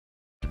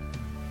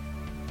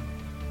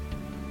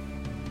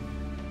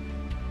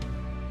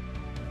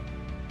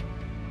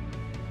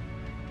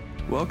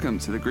Welcome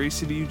to the Grace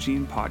City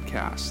Eugene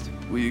podcast.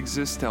 We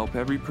exist to help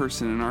every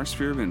person in our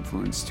sphere of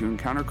influence to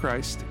encounter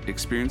Christ,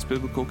 experience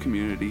biblical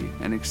community,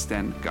 and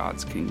extend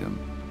God's kingdom.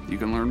 You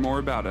can learn more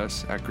about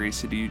us at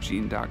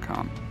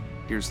gracecityeugene.com.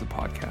 Here's the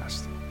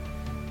podcast.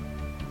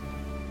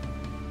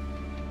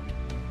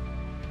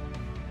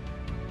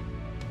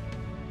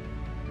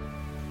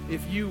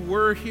 If you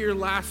were here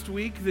last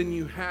week, then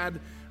you had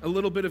a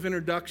little bit of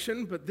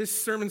introduction, but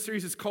this sermon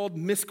series is called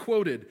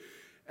Misquoted,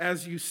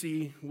 as you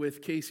see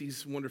with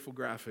Casey's wonderful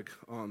graphic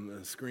on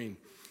the screen.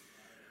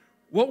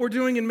 What we're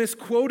doing in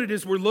Misquoted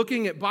is we're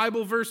looking at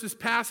Bible verses,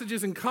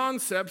 passages, and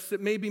concepts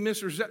that may be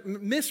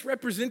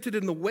misrepresented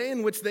in the way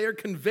in which they are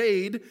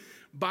conveyed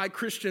by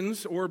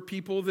Christians or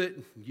people that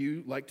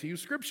you like to use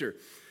Scripture.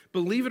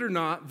 Believe it or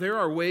not, there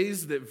are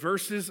ways that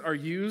verses are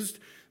used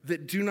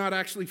that do not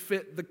actually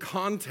fit the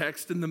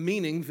context and the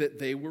meaning that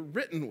they were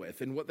written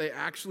with and what they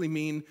actually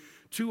mean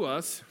to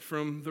us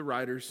from the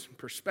writer's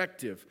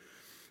perspective.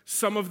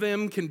 Some of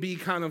them can be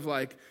kind of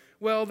like,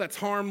 well, that's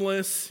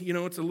harmless,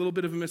 it's a little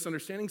bit of a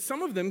misunderstanding.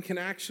 Some of them can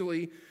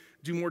actually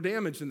do more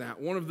damage than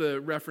that. One of the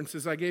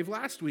references I gave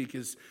last week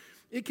is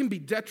it can be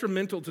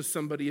detrimental to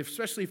somebody,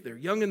 especially if they're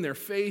young in their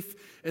faith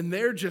and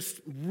they're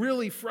just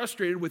really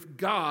frustrated with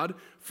God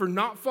for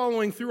not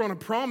following through on a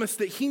promise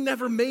that He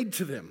never made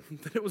to them,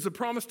 that it was a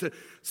promise to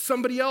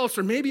somebody else,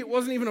 or maybe it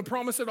wasn't even a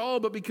promise at all,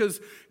 but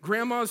because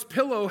grandma's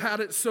pillow had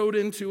it sewed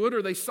into it,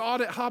 or they saw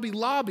it at Hobby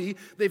Lobby,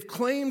 they've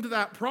claimed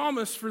that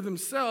promise for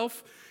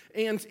themselves,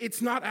 and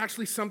it's not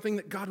actually something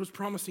that God was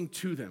promising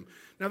to them.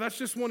 Now, that's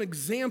just one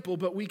example,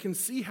 but we can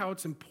see how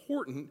it's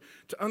important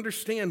to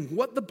understand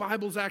what the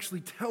Bible's actually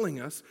telling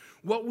us,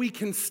 what we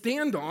can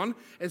stand on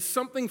as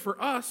something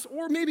for us,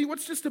 or maybe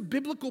what's just a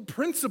biblical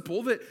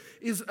principle that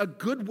is a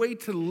good way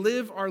to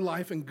live our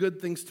life and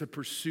good things to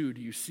pursue. Do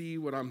you see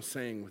what I'm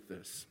saying with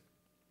this?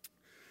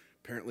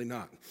 Apparently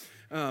not.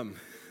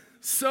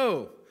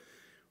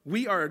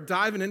 We are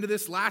diving into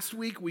this. Last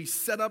week, we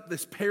set up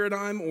this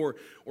paradigm or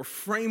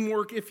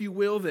framework, if you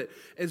will, that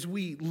as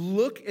we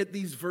look at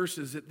these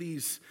verses, at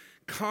these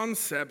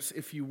concepts,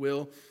 if you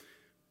will,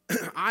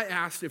 I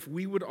asked if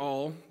we would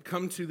all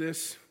come to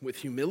this with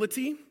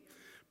humility,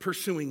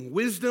 pursuing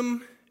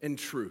wisdom and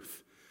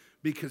truth,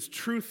 because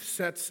truth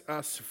sets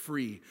us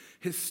free.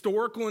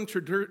 Historical and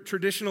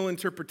traditional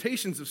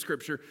interpretations of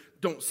Scripture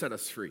don't set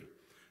us free.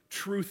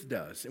 Truth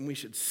does, and we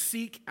should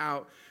seek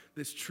out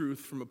this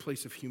truth from a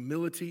place of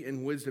humility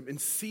and wisdom and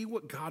see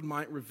what God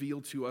might reveal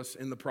to us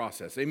in the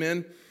process.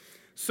 Amen?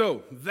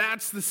 So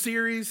that's the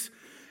series,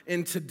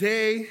 and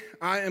today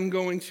I am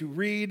going to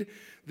read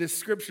this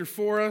scripture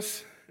for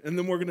us, and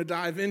then we're going to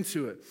dive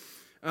into it.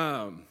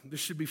 This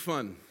should be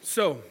fun.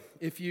 So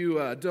if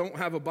you don't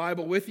have a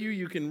Bible with you,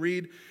 you can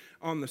read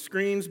on the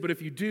screens, but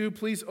if you do,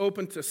 please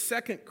open to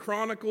 2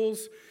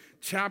 Chronicles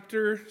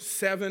chapter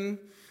 7, and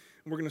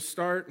we're going to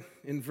start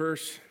in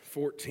verse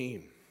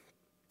 14.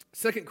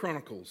 2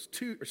 Chronicles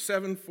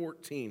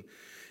 7:14.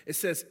 It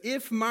says,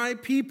 "If my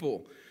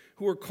people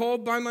who are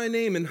called by my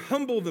name and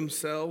humble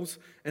themselves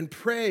and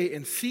pray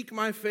and seek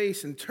my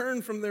face and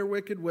turn from their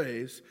wicked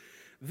ways,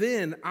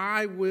 then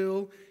I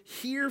will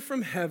hear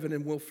from heaven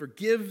and will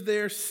forgive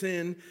their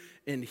sin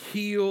and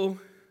heal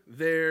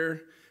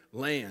their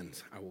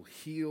land." I will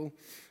heal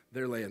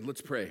their land.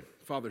 Let's pray.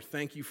 Father,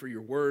 thank you for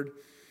your word.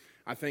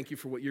 I thank you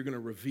for what you're going to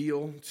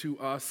reveal to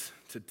us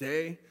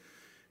today.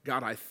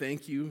 God, I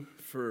thank you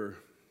for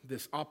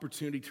this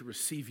opportunity to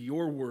receive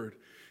your word,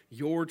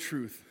 your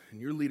truth, and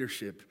your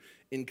leadership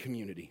in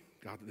community.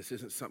 God, this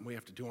isn't something we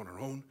have to do on our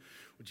own.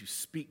 Would you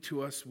speak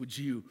to us? Would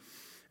you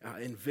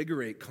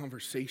invigorate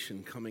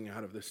conversation coming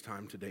out of this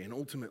time today? And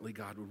ultimately,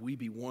 God, would we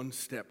be one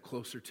step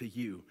closer to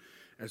you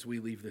as we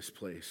leave this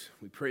place?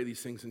 We pray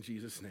these things in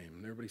Jesus' name.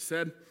 And everybody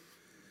said,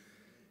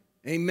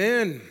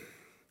 amen.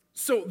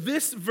 So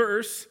this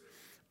verse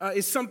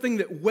is something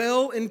that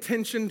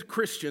well-intentioned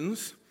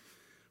Christians,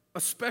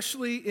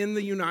 especially in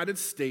the United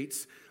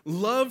States,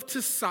 love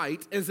to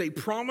cite as a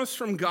promise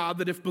from God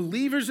that if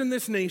believers in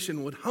this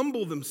nation would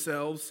humble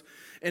themselves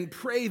and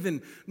pray,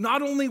 then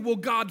not only will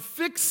God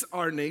fix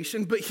our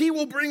nation, but He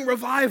will bring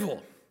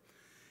revival.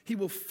 He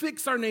will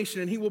fix our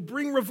nation and He will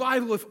bring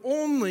revival if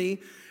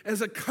only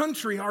as a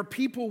country our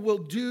people will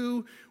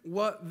do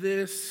what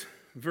this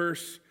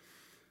verse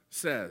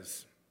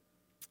says.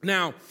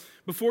 Now,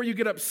 before you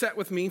get upset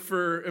with me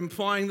for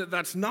implying that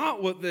that's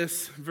not what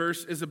this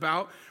verse is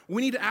about,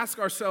 we need to ask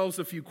ourselves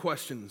a few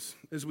questions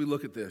as we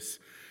look at this.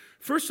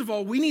 First of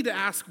all, we need to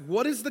ask,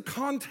 what is the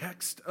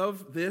context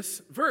of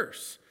this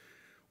verse?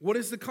 What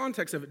is the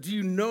context of it? Do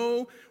you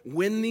know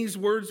when these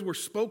words were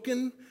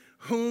spoken,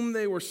 whom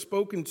they were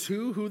spoken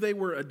to, who they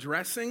were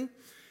addressing?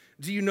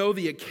 Do you know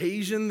the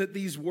occasion that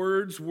these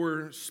words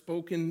were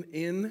spoken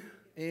in?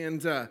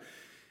 And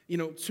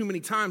too many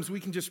times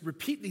we can just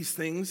repeat these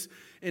things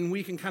and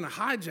we can kind of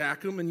hijack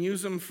them and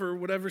use them for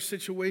whatever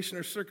situation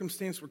or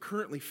circumstance we're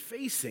currently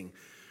facing.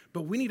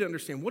 But we need to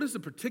understand, what is the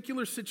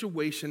particular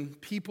situation,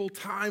 people,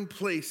 time,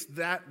 place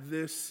that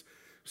this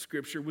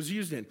scripture was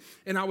used in?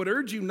 And I would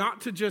urge you not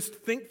to just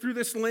think through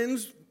this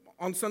lens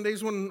on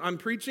Sundays when I'm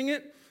preaching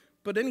it,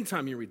 but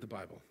anytime you read the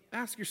Bible,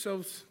 ask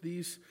yourselves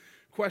these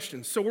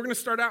questions. So we're going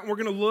to start out and we're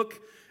going to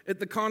look at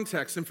the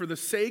context. And for the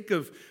sake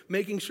of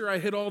making sure I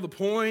hit all the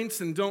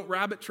points and don't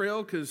rabbit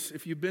trail, because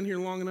if you've been here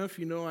long enough,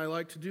 you know I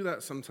like to do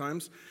that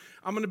sometimes,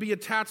 I'm going to be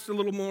attached a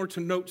little more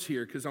to notes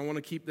here because I want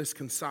to keep this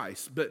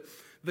concise. But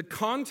the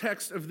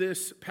context of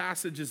this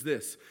passage is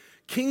this.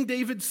 King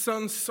David's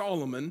son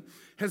Solomon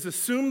has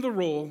assumed the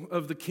role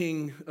of the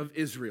king of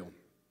Israel.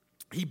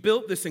 He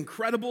built this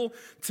incredible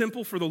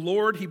temple for the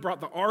Lord. He brought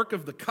the Ark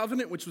of the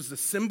Covenant, which was the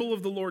symbol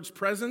of the Lord's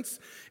presence,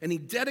 and he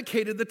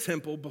dedicated the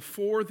temple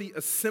before the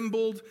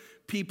assembled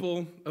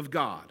people of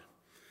God.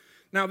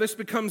 Now, this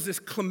becomes this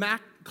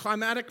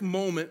climatic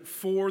moment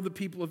for the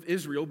people of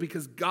Israel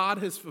because God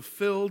has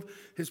fulfilled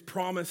his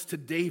promise to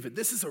David.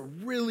 This is a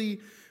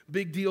really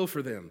big deal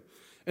for them.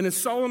 And as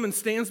Solomon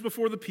stands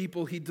before the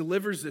people, he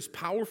delivers this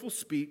powerful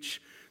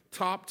speech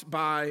topped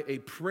by a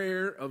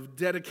prayer of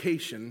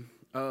dedication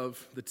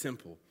of the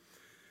temple.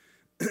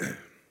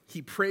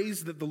 He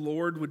prays that the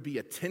Lord would be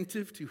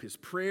attentive to his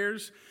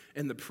prayers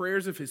and the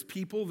prayers of his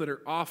people that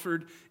are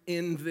offered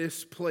in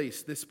this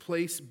place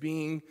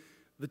being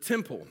the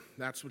temple.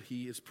 That's what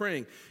he is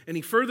praying. And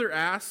he further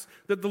asks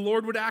that the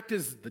Lord would act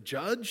as the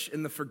judge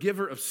and the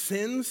forgiver of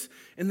sins,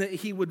 and that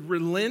he would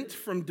relent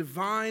from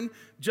divine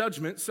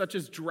judgment such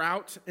as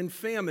drought and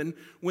famine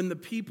when the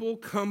people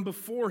come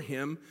before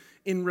him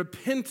in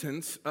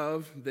repentance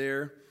of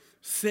their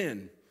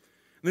sin.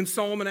 Then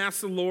Solomon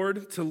asks the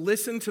Lord to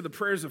listen to the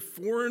prayers of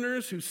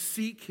foreigners who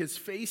seek his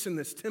face in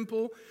this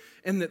temple,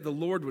 and that the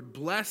Lord would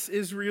bless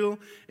Israel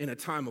in a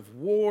time of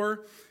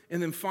war.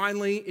 And then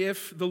finally,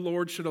 if the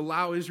Lord should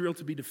allow Israel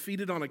to be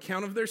defeated on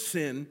account of their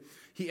sin,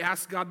 he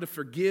asks God to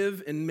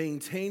forgive and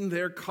maintain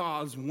their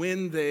cause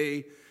when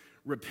they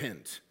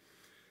repent.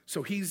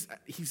 So he's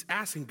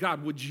asking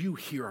God, would you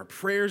hear our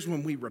prayers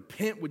when we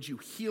repent? Would you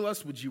heal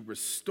us? Would you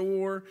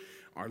restore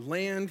our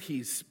land?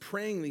 He's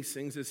praying these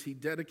things as he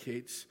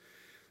dedicates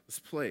this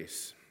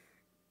place.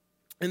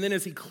 And then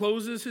as he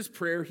closes his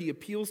prayer, he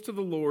appeals to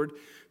the Lord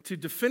to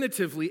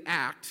definitively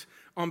act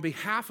on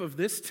behalf of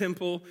this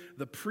temple,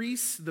 the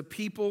priests, the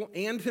people,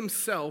 and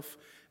himself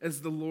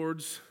as the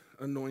Lord's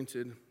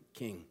anointed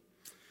king.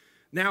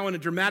 Now, in a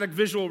dramatic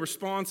visual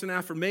response and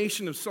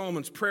affirmation of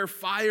Solomon's prayer,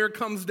 fire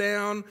comes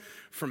down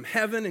from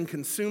heaven and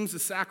consumes the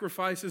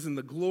sacrifices, and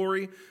the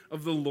glory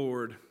of the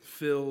Lord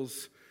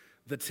fills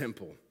the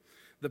temple.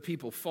 The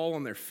people fall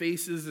on their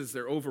faces as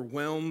they're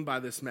overwhelmed by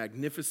this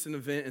magnificent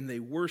event, and they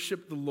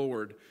worship the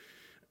Lord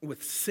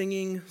with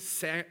singing,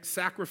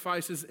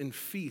 sacrifices, and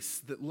feasts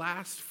that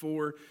last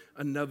for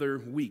another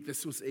week.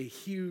 This was a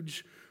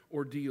huge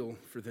ordeal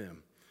for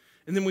them.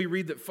 And then we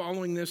read that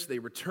following this, they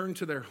return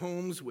to their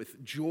homes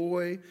with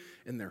joy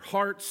in their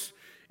hearts.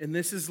 And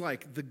this is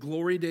like the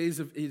glory days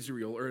of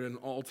Israel are at an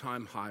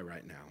all-time high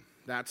right now.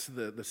 That's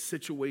the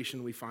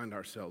situation we find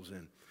ourselves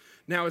in.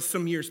 Now, as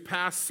some years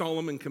pass,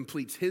 Solomon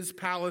completes his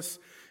palace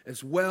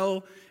as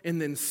well.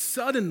 And then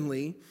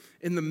suddenly,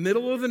 in the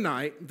middle of the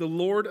night, the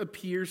Lord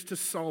appears to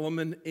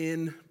Solomon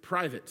in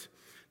private.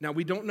 Now,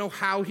 we don't know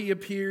how he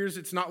appears.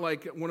 It's not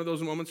like one of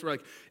those moments where,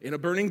 like, in a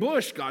burning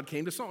bush, God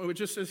came to Solomon. It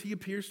just says he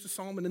appears to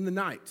Solomon in the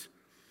night.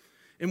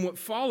 And what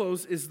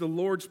follows is the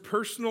Lord's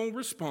personal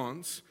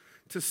response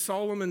to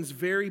Solomon's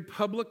very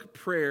public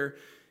prayer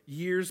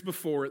years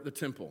before at the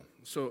temple.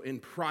 So in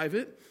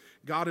private,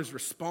 God is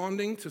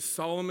responding to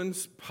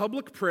Solomon's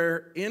public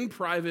prayer in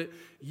private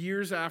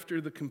years after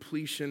the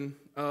completion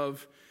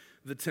of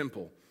the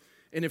temple.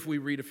 And if we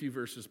read a few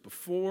verses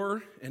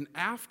before and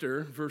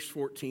after verse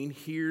 14,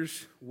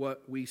 here's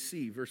what we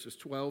see, verses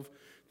 12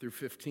 through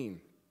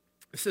 15.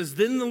 It says,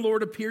 "Then the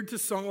Lord appeared to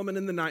Solomon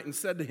in the night and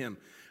said to him,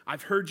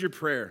 I've heard your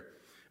prayer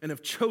and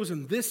have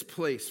chosen this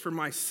place for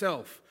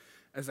myself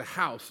as a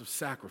house of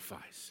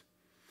sacrifice.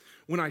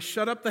 When I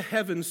shut up the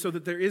heavens so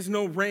that there is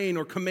no rain,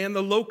 or command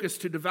the locusts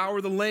to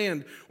devour the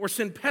land, or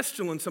send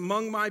pestilence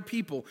among my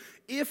people,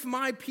 if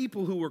my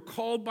people who were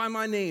called by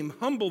my name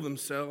humble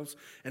themselves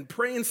and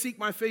pray and seek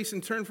my face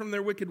and turn from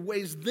their wicked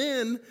ways,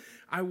 then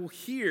I will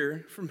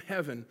hear from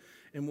heaven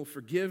and will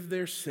forgive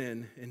their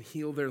sin and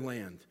heal their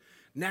land.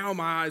 Now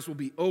my eyes will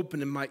be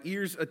open and my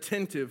ears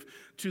attentive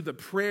to the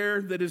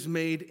prayer that is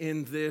made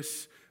in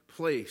this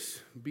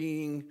place,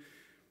 being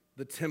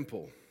the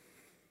temple."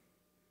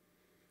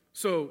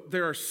 So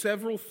there are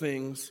several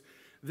things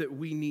that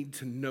we need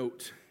to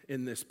note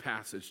in this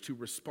passage to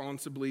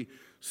responsibly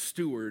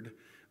steward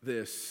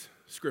this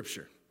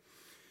scripture.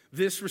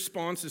 This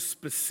response is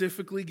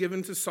specifically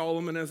given to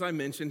Solomon, as I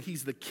mentioned.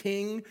 He's the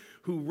king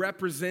who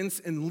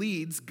represents and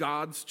leads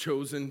God's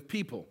chosen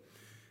people.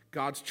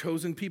 God's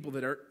chosen people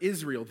that are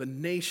Israel, the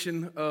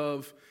nation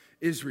of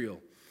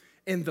Israel.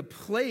 And the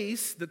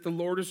place that the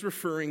Lord is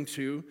referring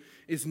to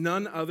is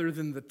none other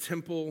than the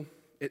temple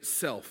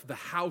itself. The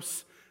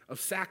house of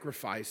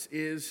sacrifice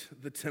is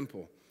the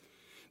temple.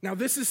 Now,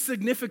 this is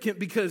significant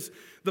because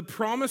the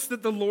promise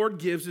that the Lord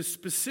gives is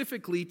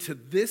specifically to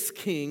this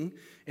king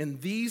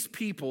and these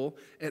people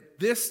at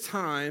this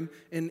time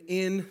and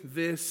in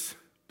this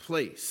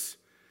place.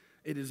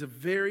 It is a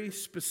very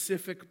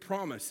specific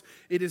promise.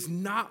 It is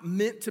not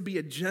meant to be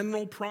a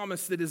general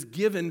promise that is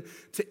given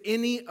to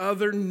any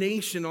other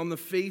nation on the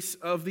face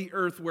of the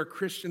earth where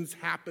Christians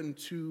happen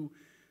to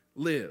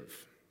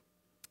live.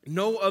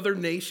 No other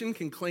nation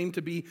can claim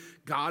to be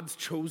God's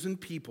chosen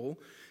people,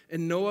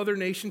 and no other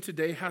nation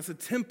today has a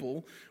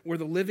temple where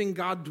the living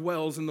God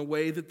dwells in the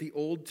way that the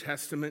Old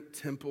Testament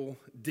temple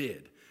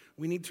did.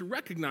 We need to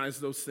recognize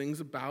those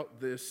things about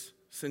this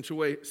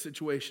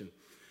situation.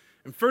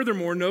 And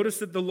furthermore, notice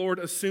that the Lord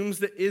assumes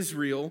that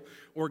Israel,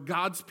 or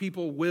God's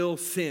people, will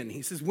sin.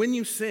 He says, when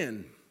you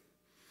sin,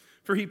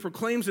 for he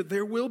proclaims that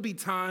there will be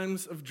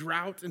times of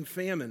drought and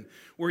famine,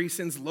 where he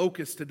sends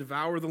locusts to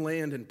devour the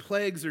land, and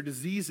plagues or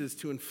diseases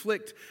to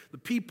inflict the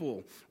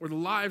people or the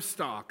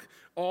livestock,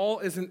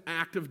 all as an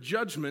act of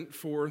judgment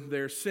for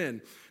their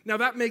sin. Now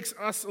that makes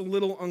us a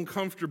little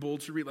uncomfortable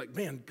to read, like,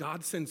 man,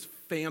 God sends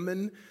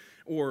famine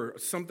or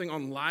something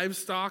on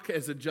livestock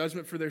as a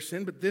judgment for their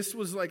sin, but this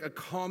was like a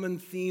common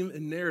theme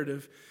and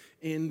narrative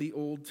in the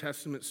Old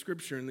Testament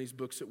scripture in these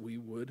books that we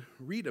would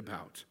read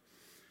about.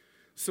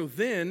 So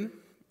then,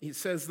 he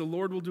says the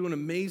Lord will do an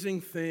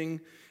amazing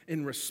thing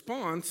in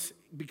response,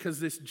 because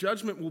this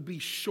judgment will be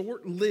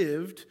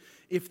short-lived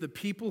if the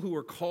people who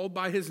are called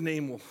by his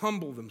name will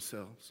humble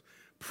themselves,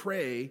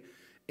 pray,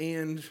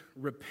 and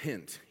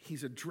repent.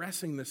 He's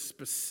addressing this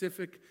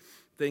specific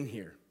thing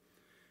here.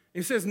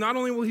 He says not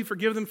only will he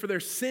forgive them for their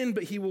sin,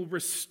 but he will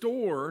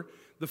restore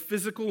the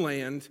physical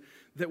land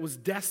that was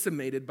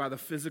decimated by the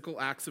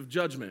physical acts of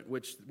judgment,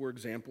 which were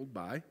exampled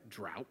by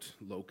drought,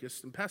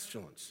 locust, and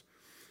pestilence.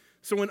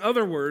 So in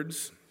other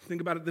words,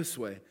 think about it this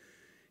way.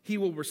 He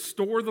will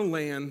restore the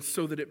land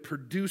so that it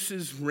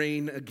produces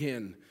rain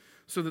again,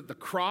 so that the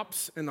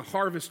crops and the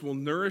harvest will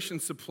nourish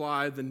and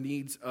supply the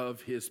needs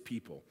of his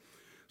people.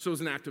 So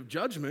as an act of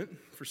judgment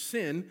for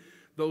sin,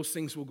 those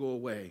things will go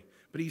away.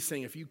 But he's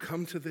saying, if you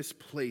come to this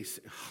place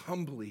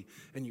humbly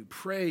and you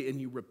pray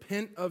and you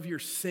repent of your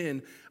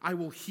sin, I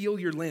will heal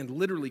your land,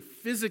 literally,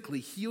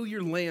 physically heal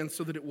your land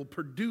so that it will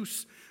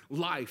produce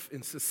life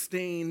and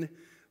sustain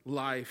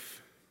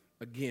life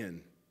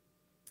again.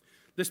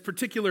 This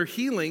particular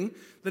healing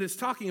that it's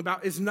talking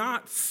about is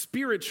not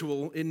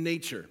spiritual in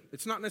nature.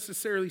 It's not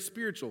necessarily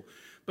spiritual,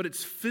 but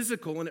it's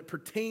physical, and it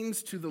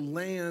pertains to the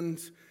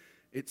land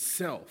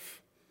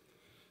itself.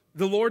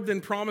 The Lord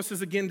then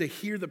promises again to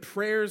hear the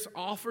prayers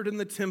offered in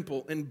the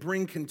temple and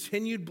bring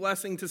continued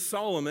blessing to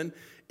Solomon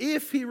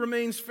if he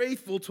remains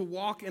faithful to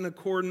walk in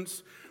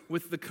accordance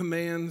with the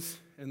commands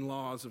and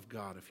laws of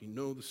God. If you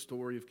know the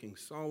story of King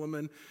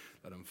Solomon,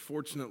 that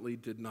unfortunately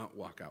did not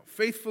walk out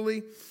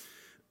faithfully.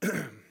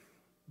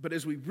 But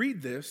as we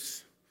read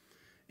this,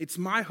 it's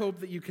my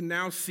hope that you can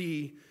now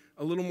see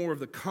a little more of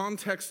the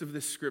context of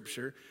this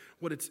scripture,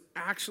 what it's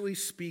actually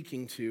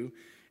speaking to,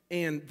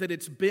 and that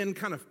it's been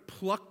kind of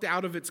plucked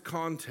out of its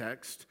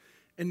context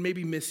and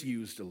maybe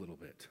misused a little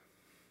bit.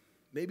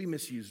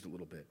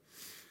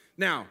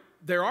 Now,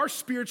 there are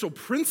spiritual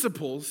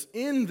principles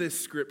in this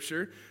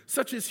scripture,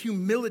 such as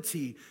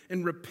humility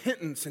and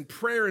repentance and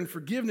prayer and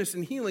forgiveness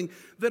and healing,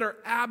 that are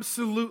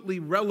absolutely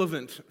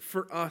relevant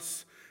for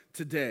us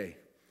today.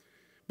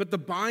 But the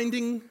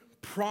binding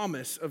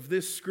promise of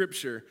this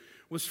scripture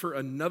was for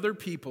another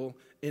people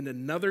in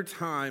another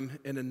time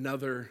in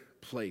another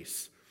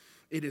place.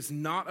 It is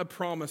not a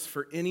promise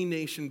for any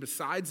nation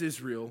besides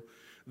Israel,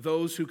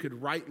 those who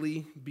could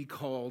rightly be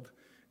called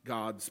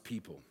God's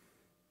people.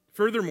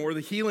 Furthermore,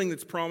 the healing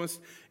that's promised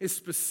is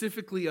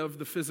specifically of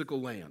the physical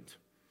land.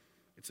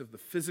 It's of the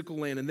physical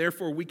land, and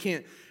therefore we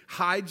can't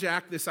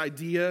hijack this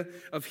idea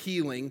of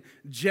healing,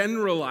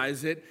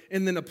 generalize it,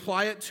 and then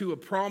apply it to a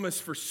promise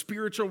for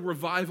spiritual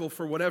revival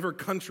for whatever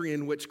country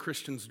in which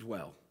Christians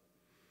dwell.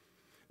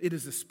 It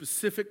is a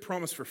specific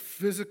promise for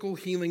physical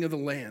healing of the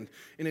land,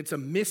 and it's a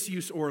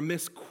misuse or a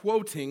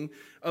misquoting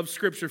of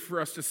Scripture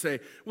for us to say,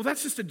 well,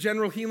 that's just a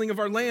general healing of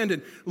our land,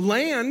 and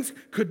land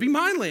could be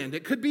my land.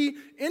 It could be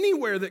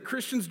anywhere that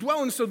Christians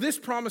dwell, and so this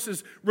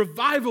promises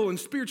revival and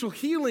spiritual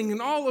healing and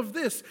all of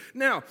this.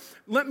 Now,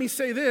 let me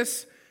say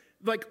this.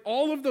 Like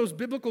all of those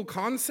biblical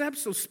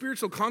concepts, those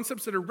spiritual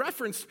concepts that are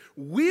referenced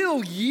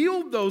will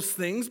yield those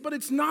things, but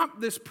it's not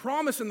this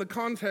promise in the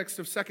context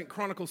of 2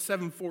 Chronicles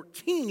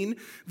 7:14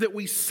 that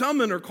we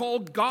summon or call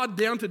God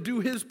down to do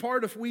his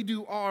part if we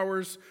do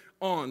ours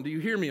on. Do you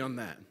hear me on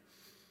that?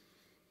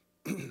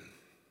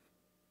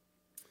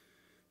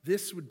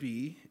 This would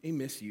be a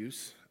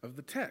misuse of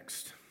the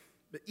text.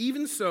 But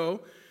even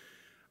so,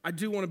 I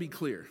do want to be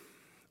clear.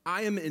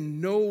 I am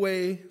in no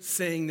way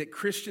saying that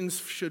Christians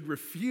should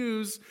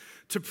refuse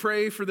to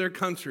pray for their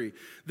country,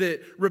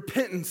 that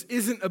repentance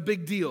isn't a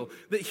big deal,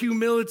 that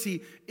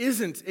humility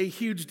isn't a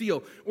huge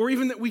deal, or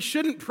even that we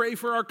shouldn't pray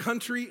for our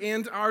country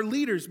and our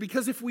leaders,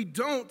 because if we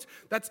don't,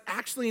 that's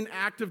actually an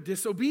act of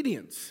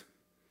disobedience.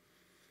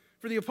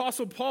 For the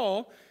Apostle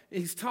Paul,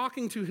 he's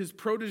talking to his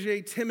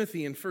protege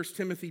Timothy in 1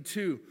 Timothy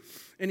 2,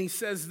 and he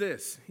says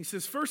this. He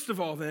says, first of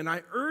all, then,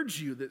 I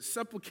urge you that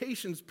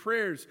supplications,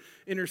 prayers,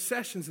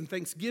 intercessions, and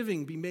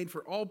thanksgiving be made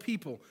for all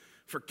people,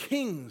 for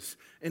kings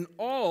and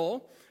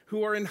all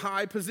who are in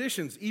high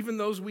positions, even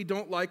those we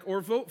don't like or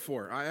vote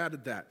for. I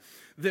added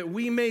that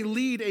we may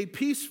lead a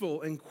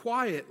peaceful and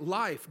quiet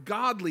life,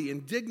 godly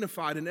and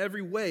dignified in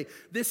every way.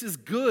 This is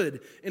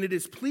good, and it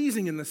is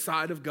pleasing in the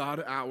sight of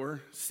God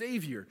our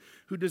Savior,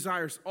 who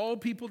desires all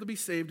people to be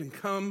saved and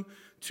come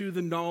to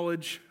the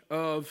knowledge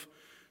of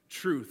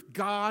truth.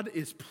 God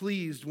is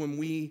pleased when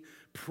we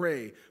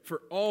pray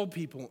for all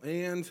people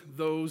and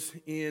those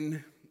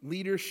in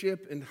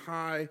leadership and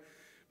high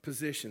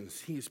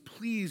positions. He is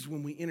pleased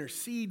when we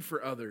intercede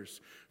for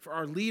others, for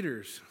our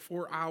leaders,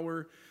 for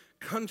our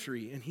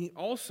country. And he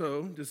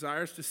also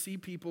desires to see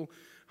people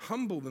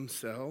humble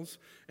themselves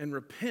and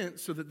repent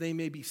so that they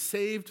may be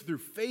saved through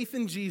faith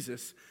in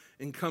Jesus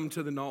and come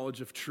to the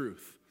knowledge of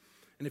truth.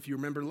 And if you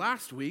remember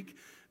last week,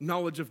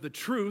 knowledge of the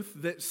truth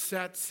that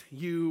sets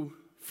you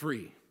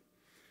free.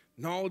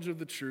 Knowledge of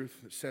the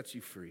truth that sets you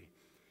free.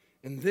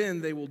 And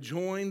then they will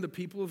join the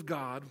people of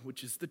God,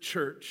 which is the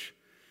church,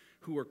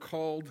 who are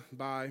called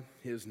by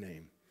his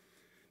name.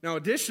 Now,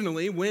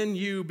 additionally, when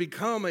you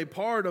become a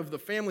part of the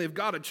family of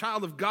God, a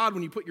child of God,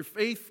 when you put your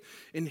faith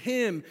in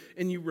him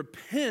and you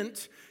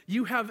repent,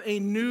 you have a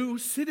new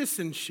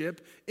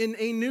citizenship in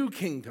a new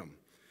kingdom.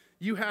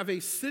 You have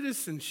a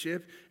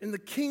citizenship in the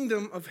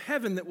kingdom of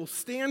heaven that will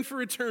stand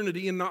for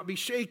eternity and not be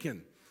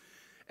shaken.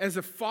 As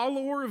a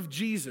follower of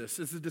Jesus,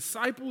 as a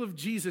disciple of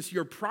Jesus,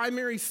 your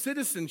primary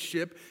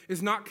citizenship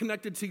is not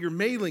connected to your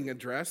mailing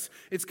address.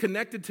 It's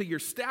connected to your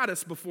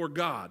status before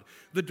God,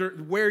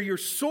 where your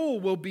soul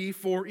will be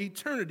for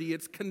eternity.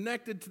 It's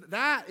connected to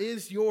that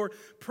is your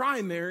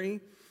primary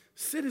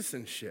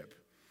citizenship.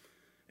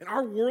 And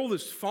our world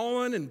is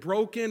fallen and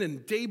broken,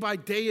 and day by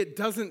day it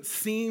doesn't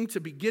seem to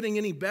be getting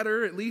any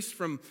better, at least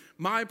from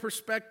my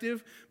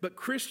perspective. But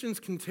Christians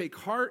can take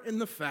heart in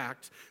the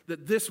fact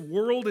that this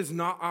world is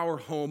not our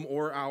home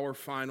or our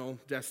final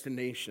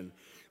destination.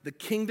 The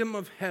kingdom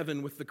of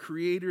heaven with the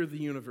creator of the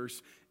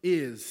universe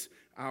is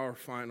our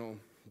final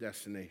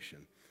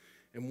destination.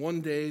 And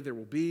one day there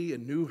will be a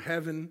new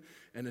heaven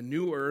and a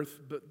new earth.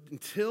 But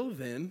until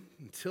then,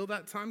 until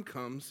that time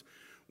comes,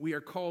 we are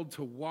called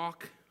to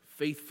walk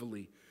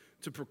faithfully,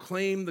 to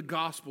proclaim the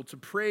gospel, to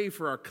pray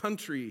for our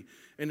country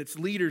and its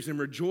leaders, and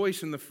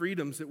rejoice in the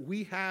freedoms that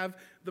we have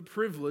the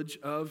privilege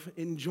of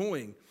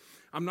enjoying.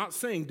 I'm not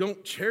saying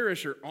don't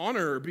cherish or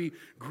honor or be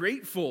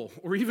grateful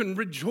or even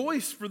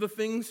rejoice for the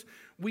things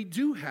we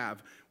do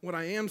have. What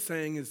I am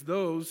saying is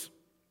those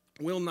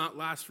will not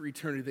last for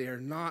eternity. They are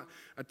not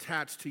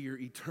attached to your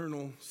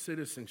eternal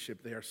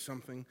citizenship. They are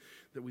something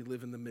that we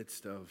live in the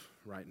midst of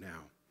right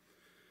now.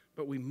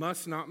 But we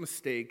must not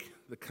mistake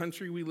the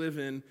country we live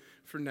in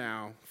for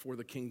now for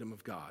the kingdom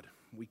of God.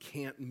 We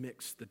can't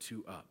mix the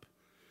two up.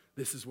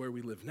 This is where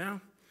we live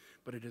now,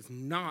 but it is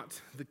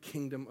not the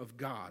kingdom of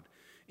God.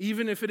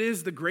 Even if it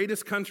is the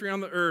greatest country on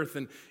the earth,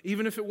 and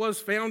even if it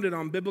was founded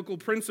on biblical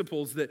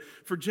principles that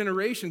for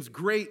generations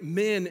great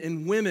men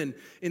and women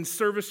in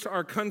service to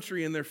our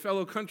country and their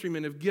fellow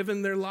countrymen have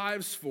given their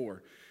lives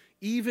for,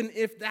 even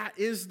if that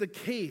is the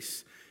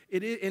case,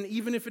 and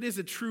even if it is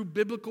a true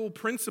biblical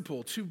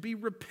principle to be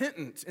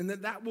repentant, and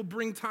that will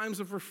bring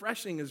times of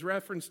refreshing as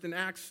referenced in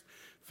Acts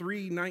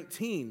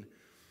 3:19,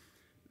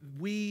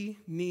 we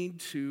need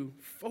to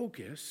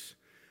focus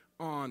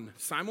on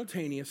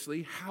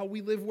simultaneously how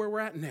we live where we're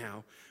at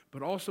now,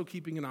 but also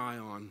keeping an eye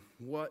on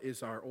what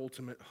is our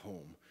ultimate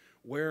home.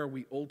 Where are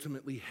we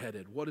ultimately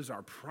headed? What is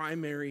our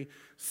primary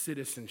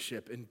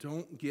citizenship? And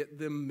don't get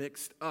them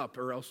mixed up,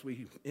 or else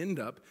we end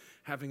up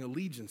having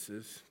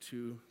allegiances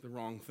to the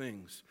wrong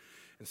things.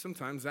 And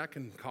sometimes that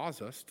can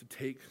cause us to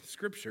take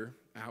Scripture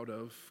out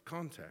of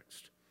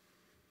context.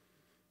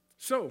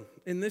 So,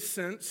 in this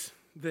sense,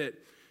 that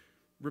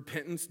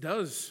repentance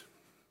does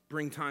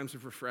bring times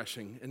of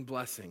refreshing and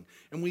blessing,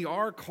 and we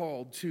are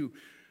called to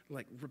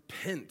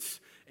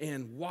repent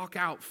and walk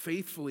out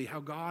faithfully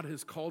how God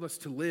has called us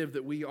to live,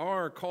 that we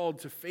are called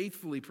to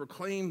faithfully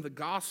proclaim the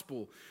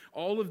gospel.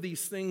 All of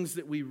these things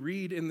that we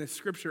read in this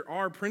scripture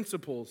are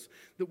principles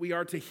that we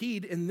are to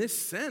heed. In this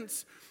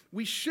sense,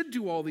 we should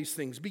do all these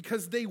things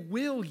because they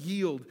will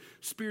yield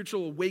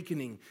spiritual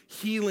awakening,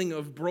 healing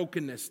of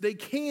brokenness. They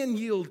can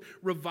yield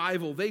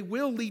revival. They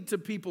will lead to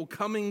people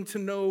coming to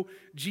know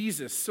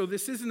Jesus. So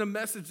this isn't a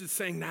message that's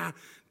saying,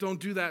 don't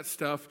do that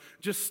stuff.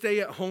 Just stay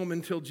at home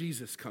until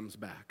Jesus comes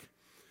back.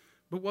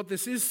 But what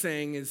this is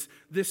saying is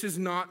this is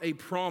not a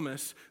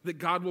promise that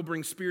God will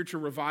bring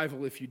spiritual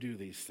revival if you do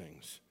these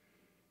things.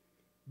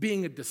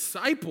 Being a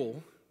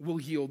disciple will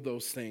yield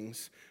those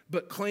things,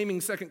 but claiming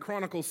 2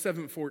 Chronicles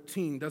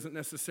 7:14 doesn't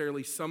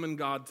necessarily summon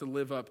God to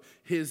live up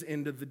his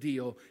end of the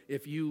deal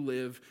if you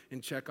live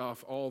and check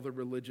off all the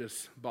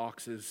religious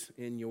boxes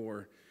in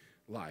your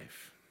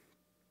life.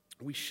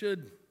 We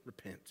should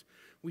repent.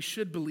 We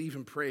should believe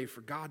and pray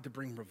for God to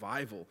bring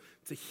revival,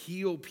 to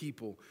heal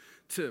people,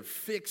 to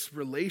fix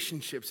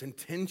relationships and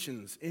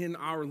tensions in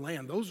our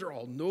land. Those are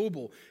all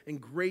noble and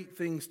great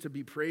things to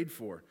be prayed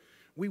for.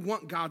 We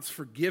want God's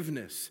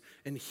forgiveness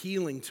and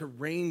healing to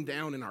rain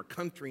down in our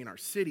country and our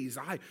cities.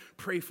 I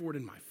pray for it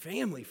in my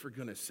family, for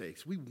goodness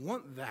sakes. We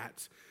want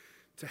that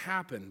to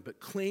happen, but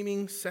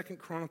claiming 2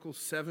 Chronicles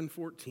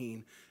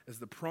 7:14 as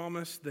the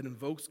promise that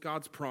invokes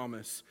God's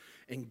promise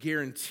and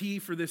guarantee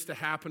for this to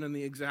happen in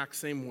the exact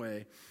same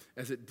way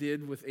as it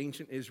did with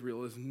ancient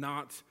Israel is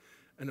not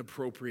an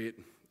appropriate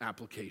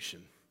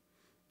application.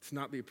 It's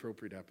not the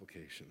appropriate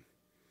application.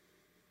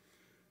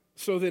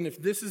 So then,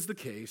 if this is the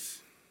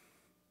case,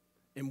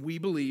 and we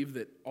believe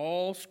that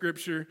all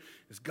Scripture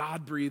is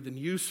God-breathed and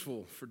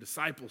useful for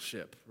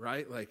discipleship,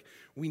 right? Like,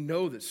 we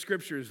know that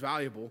Scripture is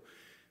valuable,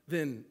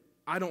 then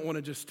I don't want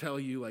to just tell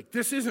you, like,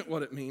 this isn't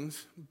what it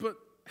means, but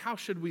how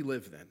should we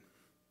live then?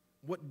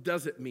 What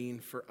does it mean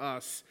for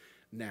us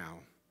now?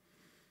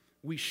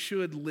 We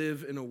should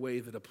live in a way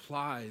that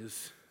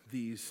applies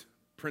these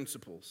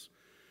principles,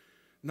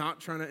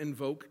 not trying to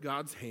invoke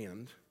God's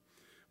hand,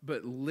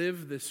 but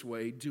live this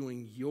way,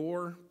 doing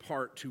your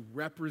part to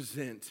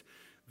represent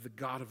the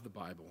God of the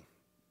Bible,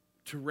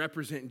 to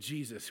represent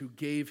Jesus who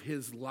gave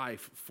his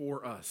life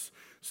for us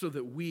so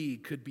that we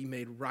could be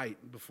made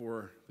right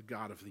before the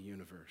God of the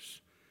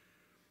universe.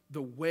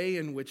 The way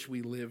in which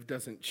we live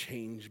doesn't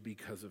change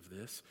because of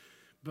this,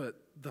 but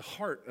the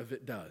heart of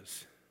it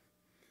does.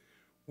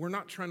 We're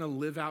not trying to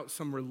live out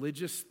some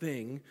religious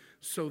thing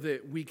so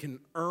that we can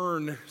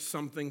earn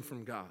something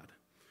from God.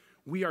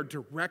 We are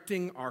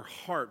directing our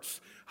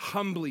hearts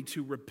humbly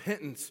to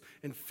repentance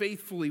and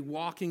faithfully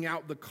walking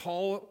out the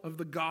call of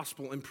the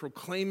gospel and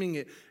proclaiming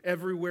it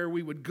everywhere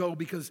we would go,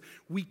 because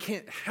we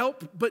can't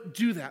help but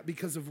do that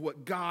because of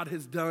what God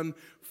has done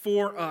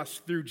for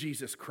us through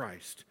Jesus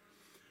Christ.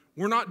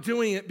 We're not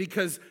doing it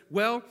because,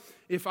 well,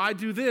 if I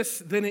do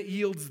this, then it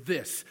yields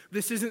this.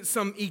 This isn't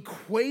some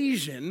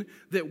equation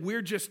that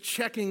we're just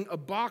checking a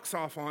box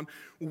off on.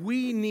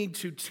 We need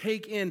to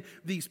take in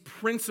these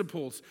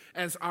principles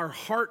as our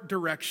heart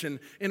direction,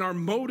 and our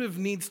motive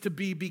needs to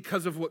be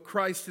because of what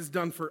Christ has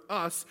done for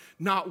us,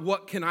 not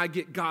what can I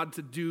get God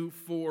to do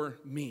for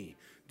me.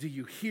 Do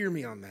you hear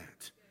me on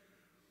that?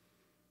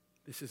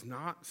 This is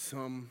not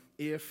some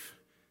if,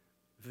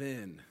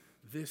 then.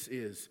 This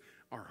is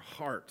our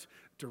heart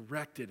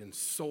directed and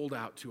sold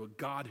out to a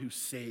God who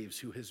saves,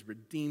 who has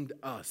redeemed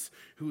us,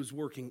 who is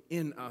working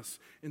in us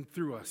and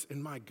through us.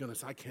 And my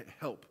goodness, I can't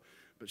help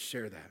but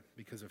share that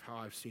because of how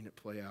I've seen it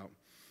play out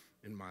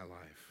in my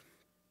life.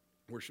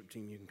 Worship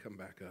team, you can come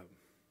back up.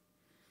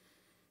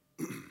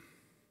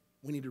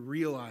 We need to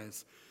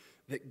realize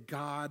that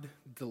God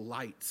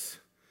delights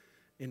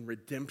in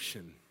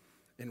redemption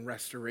and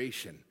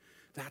restoration.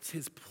 That's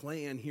his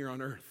plan here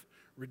on earth,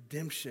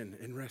 redemption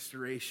and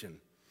restoration.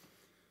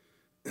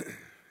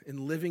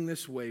 In living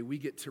this way, we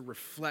get to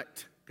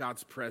reflect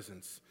God's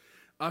presence,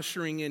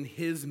 ushering in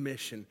his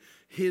mission,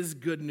 his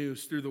good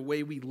news through the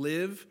way we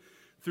live,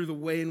 through the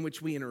way in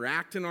which we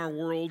interact in our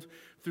world,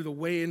 through the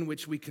way in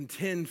which we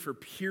contend for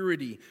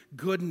purity,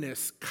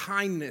 goodness,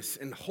 kindness,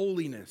 and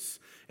holiness,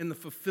 and the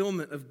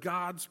fulfillment of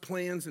God's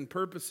plans and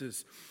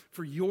purposes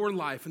for your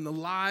life and the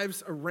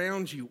lives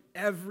around you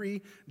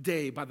every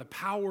day by the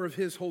power of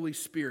his Holy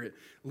Spirit,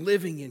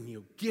 living in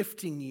you,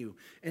 gifting you,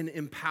 and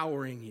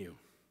empowering you.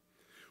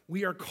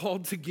 We are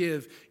called to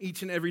give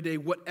each and every day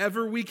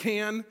whatever we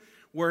can,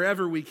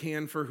 wherever we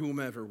can, for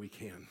whomever we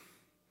can.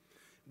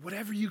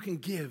 Whatever you can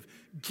give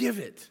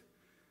it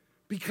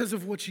because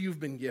of what you've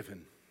been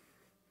given.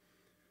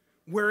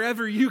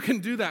 Wherever you can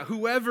do that,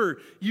 whoever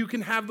you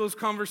can have those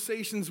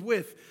conversations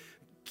with,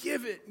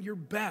 give it your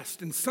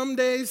best. And some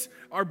days,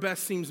 our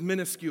best seems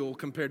minuscule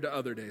compared to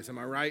other days. Am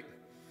I right?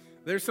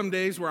 There's some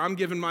days where I'm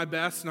giving my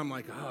best and I'm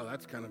like, oh,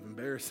 that's kind of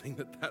embarrassing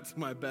that that's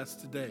my best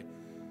today.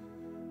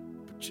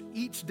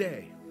 Each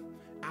day,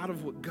 out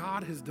of what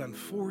God has done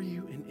for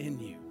you and in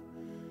you,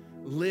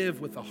 live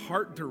with a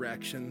heart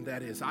direction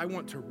that is, I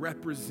want to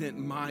represent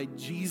my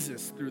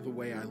Jesus through the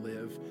way I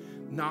live,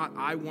 not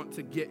I want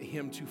to get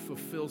him to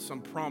fulfill some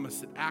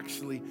promise that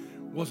actually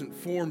wasn't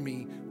for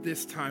me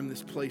this time,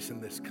 this place,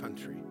 and this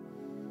country.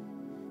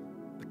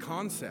 The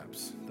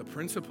concepts, the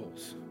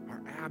principles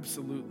are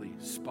absolutely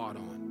spot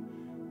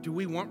on. Do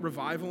we want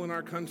revival in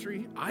our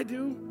country? I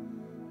do.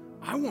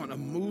 I want a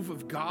move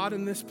of God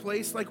in this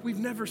place like we've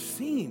never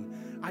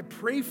seen. I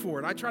pray for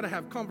it. I try to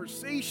have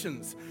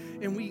conversations,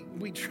 and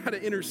we try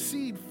to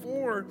intercede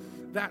for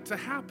that to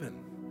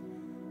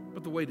happen.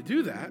 But the way to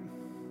do that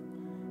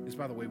is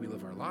by the way we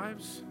live our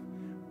lives,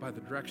 by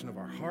the direction of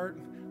our heart,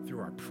 through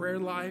our prayer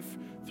life,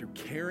 through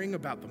caring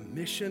about the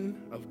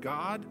mission of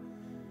God,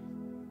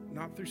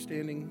 not through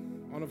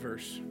standing on a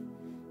verse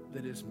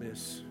that is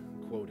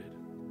misquoted.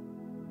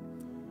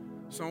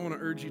 So I want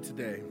to urge you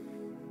today,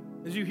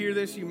 as you hear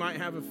this, you might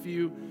have a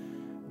few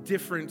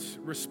different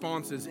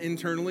responses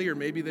internally, or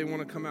maybe they want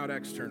to come out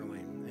externally.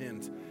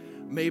 And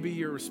maybe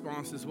your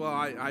response is, well,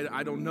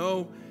 I don't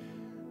know.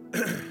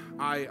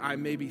 I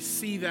maybe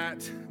see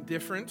that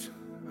different.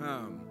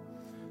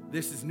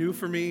 This is new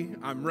for me.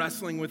 I'm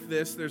wrestling with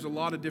this. There's a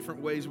lot of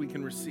different ways we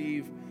can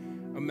receive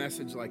a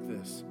message like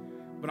this.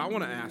 But I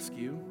want to ask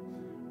you,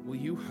 will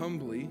you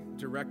humbly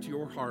direct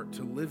your heart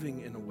to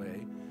living in a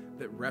way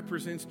that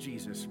represents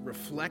Jesus,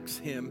 reflects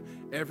him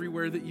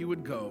everywhere that you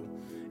would go,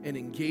 and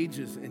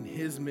engages in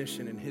his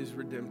mission and his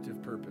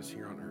redemptive purpose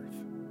here on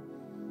earth?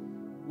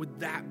 would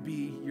that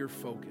be your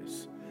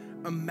focus?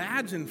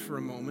 Imagine for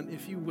a moment,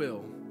 if you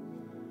will,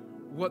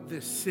 what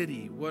this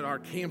city, what our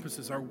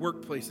campuses, our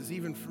workplaces,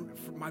 even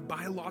for my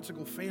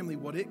biological family,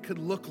 what it could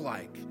look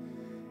like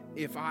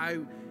if I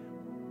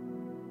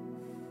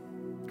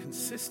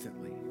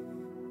consistently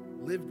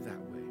lived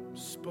that way,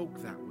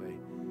 spoke that way,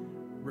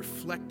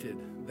 reflected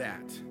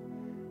that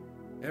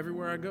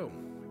everywhere I go,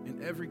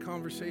 in every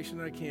conversation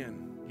I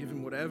can,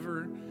 given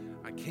whatever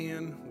I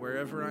can,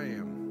 wherever I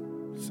am.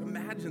 Just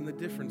imagine the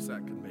difference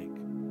that could make.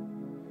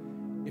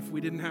 If we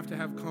didn't have to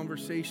have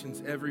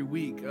conversations every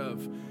week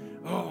of,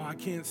 oh, I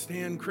can't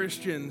stand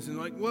Christians, and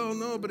like, well,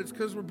 no, but it's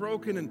because we're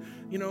broken, and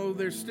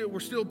we're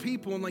still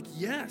people, and like,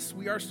 yes,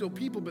 we are still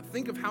people, but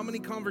think of how many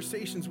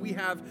conversations we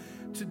have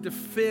to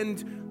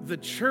defend the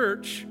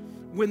church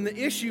when the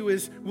issue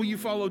is, will you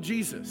follow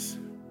Jesus?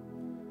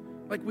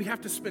 Like, we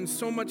have to spend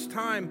so much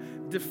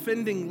time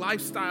defending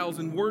lifestyles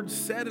and words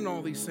said and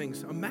all these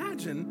things.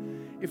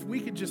 Imagine if we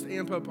could just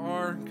amp up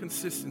our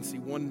consistency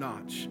one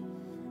notch,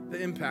 the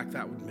impact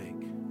that would make.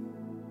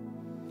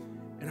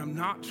 And I'm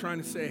not trying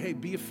to say, hey,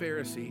 be a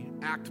Pharisee,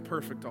 act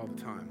perfect all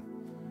the time.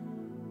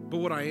 But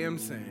what I am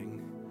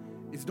saying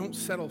is don't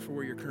settle for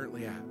where you're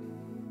currently at.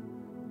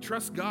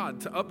 Trust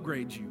God to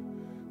upgrade you,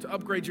 to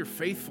upgrade your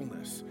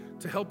faithfulness,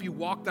 to help you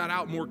walk that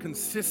out more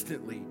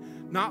consistently,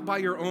 not by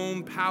your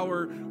own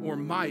power or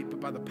might, but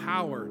by the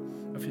power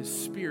of His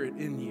Spirit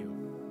in you.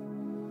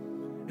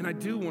 And I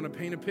do want to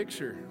paint a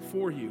picture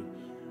for you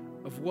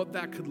of what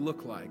that could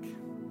look like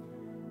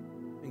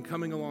in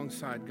coming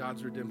alongside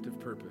God's redemptive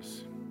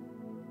purpose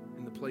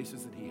in the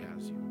places that He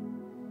has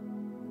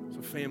you.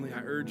 So family,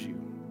 I urge you,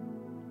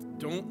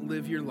 don't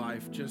live your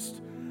life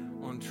just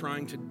on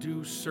trying to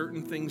do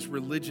certain things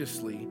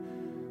religiously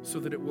so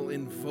that it will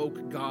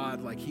invoke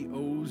God like He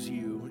owes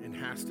you and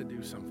has to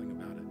do something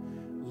about it.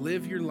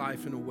 Live your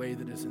life in a way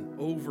that is an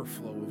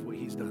overflow of what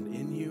He's done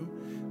in you,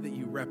 that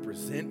you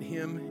represent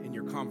Him in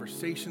your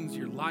conversations,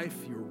 your life,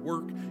 your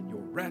work,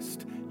 your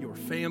rest, your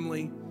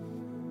family,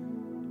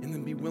 and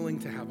then be willing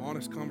to have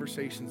honest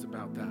conversations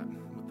about that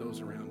with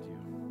those around you.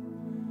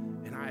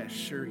 And I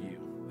assure you,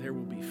 there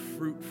will be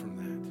fruit from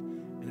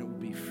that, and it will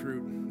be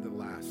fruit that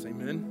lasts.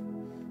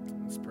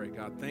 Amen? Let's pray.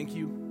 God, thank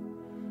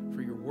you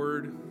for your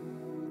word.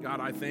 God,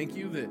 I thank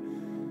you that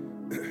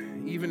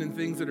even in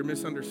things that are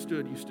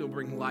misunderstood, you still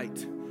bring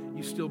light.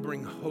 You still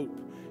bring hope.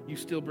 You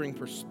still bring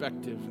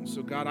perspective. And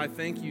so, God, I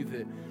thank you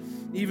that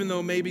even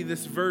though maybe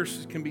this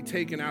verse can be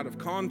taken out of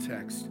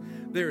context,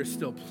 there is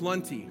still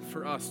plenty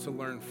for us to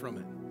learn from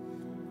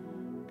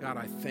it. God,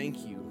 I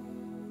thank you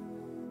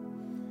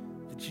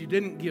that you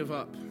didn't give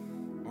up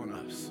on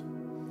us.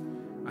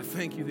 I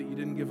thank you that you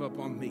didn't give up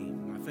on me.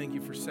 I thank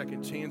you for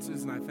second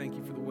chances, and I thank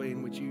you for the way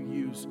in which you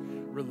use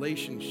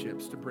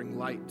relationships to bring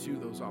light to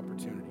those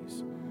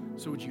opportunities.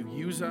 So would you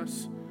use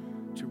us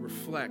to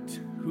reflect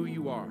who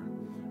you are?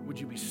 Would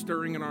you be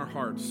stirring in our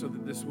hearts so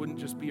that this wouldn't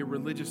just be a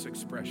religious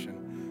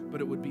expression,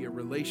 but it would be a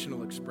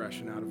relational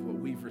expression out of what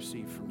we've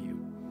received from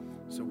you.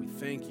 So we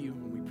thank you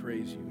and we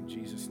praise you in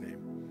Jesus' name.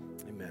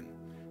 Amen.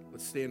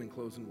 Let's stand and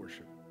close in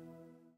worship.